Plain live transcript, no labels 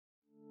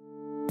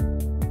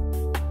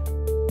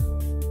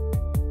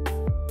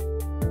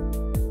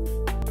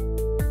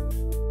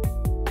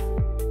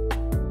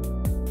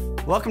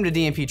Welcome to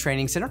DMP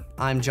Training Center.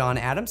 I'm John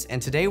Adams,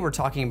 and today we're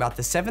talking about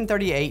the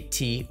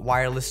 738T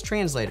Wireless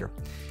Translator.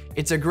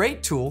 It's a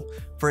great tool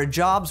for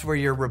jobs where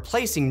you're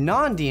replacing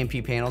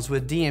non-DMP panels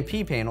with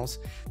DMP panels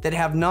that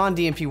have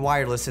non-DMP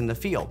wireless in the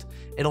field.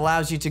 It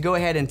allows you to go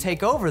ahead and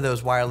take over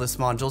those wireless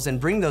modules and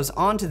bring those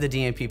onto the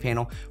DMP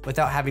panel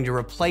without having to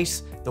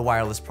replace the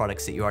wireless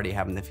products that you already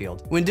have in the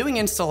field. When doing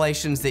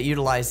installations that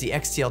utilize the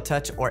XTL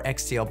Touch or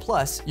XTL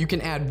Plus, you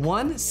can add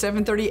one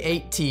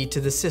 738T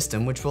to the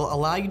system, which will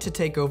allow you to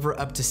take over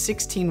up to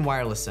 16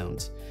 wireless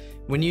zones.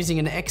 When using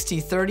an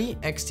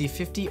XT30,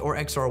 XT50, or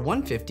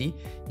XR150,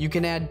 you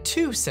can add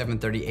two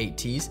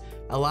 738Ts,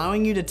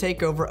 allowing you to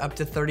take over up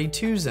to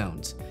 32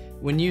 zones.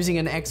 When using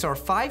an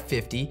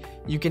XR550,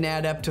 you can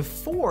add up to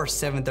four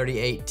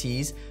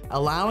 738Ts,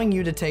 allowing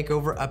you to take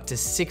over up to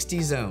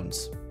 60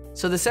 zones.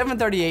 So the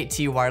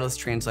 738T Wireless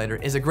Translator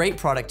is a great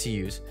product to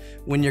use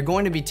when you're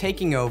going to be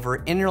taking over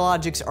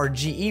Interlogix or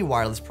GE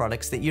wireless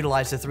products that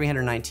utilize the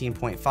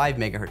 319.5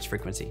 MHz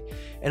frequency.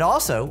 It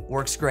also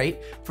works great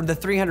for the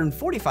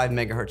 345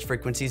 MHz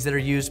frequencies that are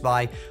used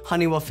by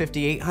Honeywell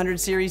 5800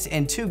 series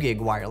and 2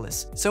 gig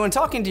wireless. So in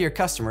talking to your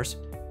customers,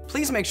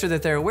 please make sure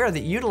that they're aware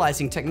that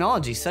utilizing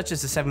technology such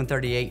as the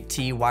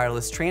 738T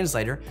Wireless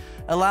Translator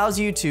allows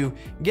you to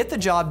get the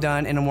job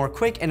done in a more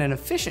quick and an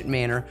efficient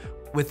manner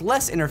with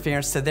less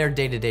interference to their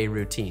day-to-day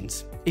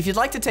routines. If you'd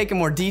like to take a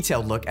more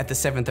detailed look at the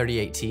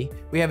 738T,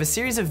 we have a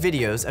series of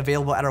videos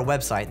available at our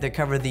website that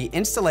cover the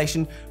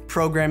installation,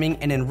 programming,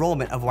 and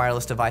enrollment of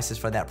wireless devices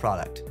for that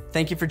product.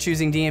 Thank you for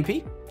choosing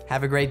DMP.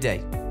 Have a great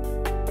day.